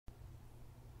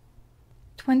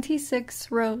26th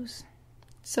Rose.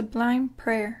 Sublime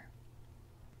Prayer.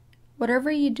 Whatever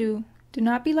you do, do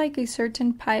not be like a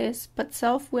certain pious but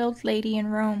self-willed lady in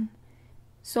Rome,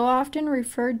 so often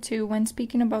referred to when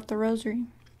speaking about the Rosary.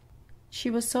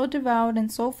 She was so devout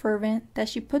and so fervent that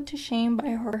she put to shame by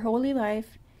her holy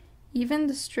life even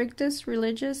the strictest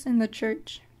religious in the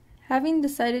Church. Having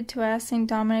decided to ask St.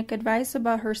 Dominic advice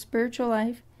about her spiritual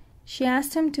life, she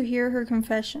asked him to hear her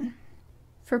confession.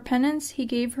 For penance, he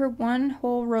gave her one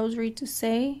whole rosary to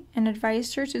say and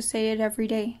advised her to say it every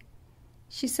day.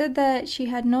 She said that she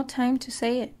had no time to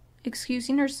say it,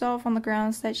 excusing herself on the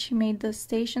grounds that she made the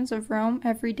Stations of Rome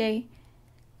every day,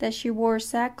 that she wore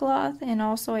sackcloth and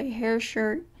also a hair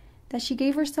shirt, that she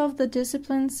gave herself the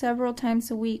discipline several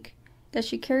times a week, that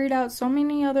she carried out so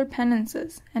many other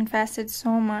penances and fasted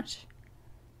so much.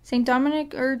 St.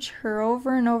 Dominic urged her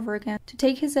over and over again to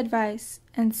take his advice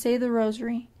and say the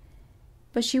rosary,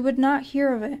 but she would not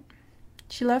hear of it.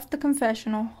 She left the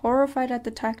confessional, horrified at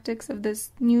the tactics of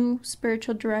this new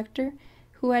spiritual director,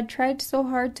 who had tried so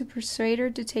hard to persuade her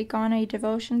to take on a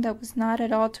devotion that was not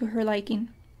at all to her liking.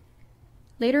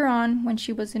 Later on, when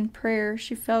she was in prayer,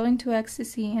 she fell into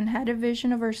ecstasy and had a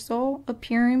vision of her soul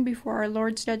appearing before our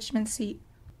Lord's judgment seat.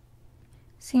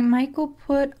 St. Michael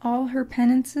put all her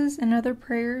penances and other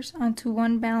prayers onto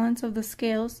one balance of the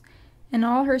scales, and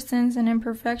all her sins and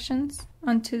imperfections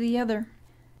onto the other.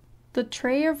 The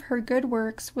tray of her good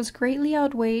works was greatly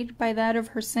outweighed by that of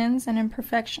her sins and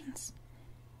imperfections.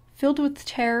 Filled with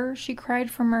terror, she cried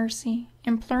for mercy,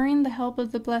 imploring the help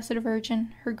of the Blessed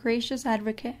Virgin, her gracious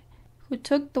advocate, who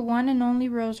took the one and only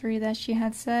rosary that she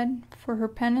had said for her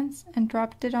penance and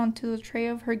dropped it onto the tray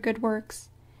of her good works.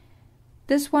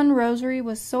 This one rosary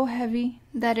was so heavy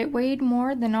that it weighed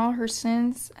more than all her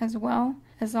sins as well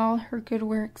as all her good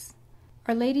works.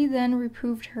 Our Lady then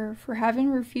reproved her for having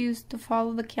refused to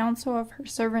follow the counsel of her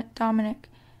servant Dominic,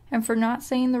 and for not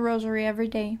saying the rosary every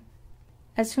day.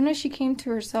 As soon as she came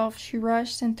to herself, she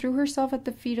rushed and threw herself at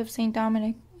the feet of St.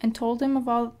 Dominic, and told him of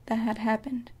all that had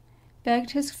happened,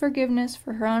 begged his forgiveness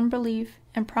for her unbelief,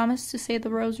 and promised to say the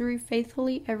rosary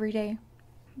faithfully every day.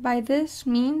 By this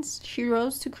means she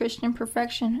rose to Christian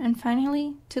perfection, and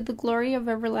finally to the glory of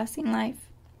everlasting life.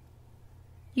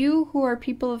 You who are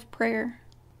people of prayer,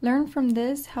 learn from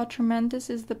this how tremendous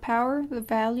is the power, the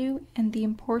value, and the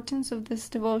importance of this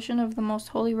devotion of the Most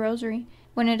Holy Rosary,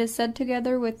 when it is said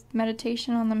together with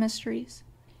meditation on the mysteries.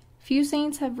 Few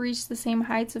saints have reached the same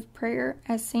heights of prayer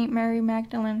as Saint Mary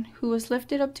Magdalene, who was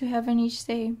lifted up to heaven each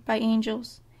day by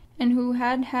angels, and who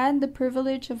had had the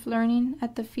privilege of learning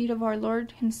at the feet of our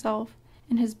Lord himself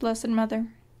and his Blessed Mother.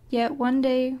 Yet one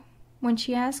day, when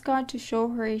she asked God to show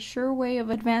her a sure way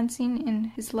of advancing in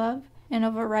his love, and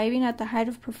of arriving at the height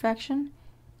of perfection,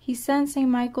 he sent St.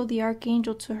 Michael the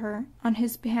Archangel to her on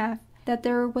his behalf, that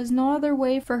there was no other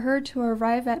way for her to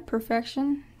arrive at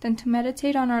perfection than to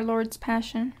meditate on our Lord's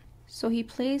Passion. So he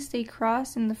placed a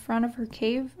cross in the front of her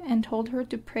cave and told her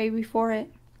to pray before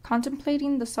it,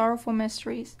 contemplating the sorrowful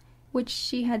mysteries, which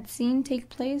she had seen take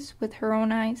place with her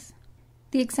own eyes.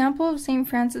 The example of St.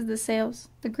 Francis de Sales,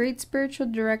 the great spiritual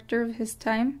director of his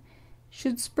time,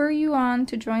 should spur you on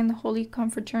to join the holy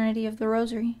confraternity of the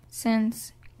Rosary,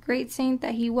 since, great saint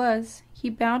that he was, he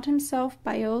bound himself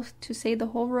by oath to say the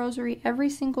whole Rosary every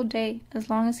single day as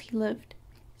long as he lived.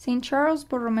 St. Charles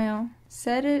Borromeo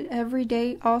said it every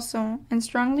day also, and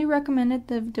strongly recommended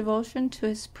the devotion to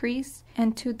his priests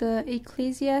and to the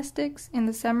ecclesiastics in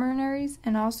the seminaries,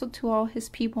 and also to all his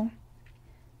people.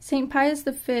 St. Pius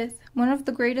V, one of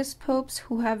the greatest popes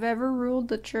who have ever ruled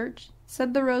the Church,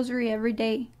 said the Rosary every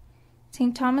day.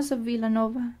 St. Thomas of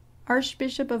Villanova,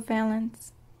 Archbishop of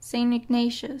Valence, St.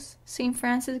 Ignatius, St.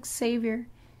 Francis Xavier,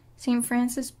 St.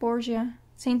 Francis Borgia,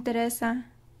 St. Therese,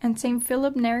 and St.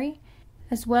 Philip Neri,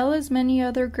 as well as many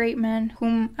other great men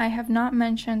whom I have not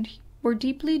mentioned, were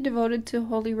deeply devoted to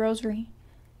Holy Rosary.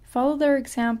 Follow their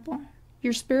example.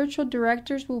 Your spiritual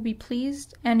directors will be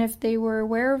pleased, and if they were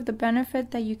aware of the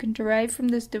benefit that you can derive from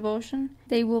this devotion,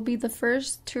 they will be the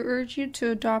first to urge you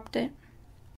to adopt it.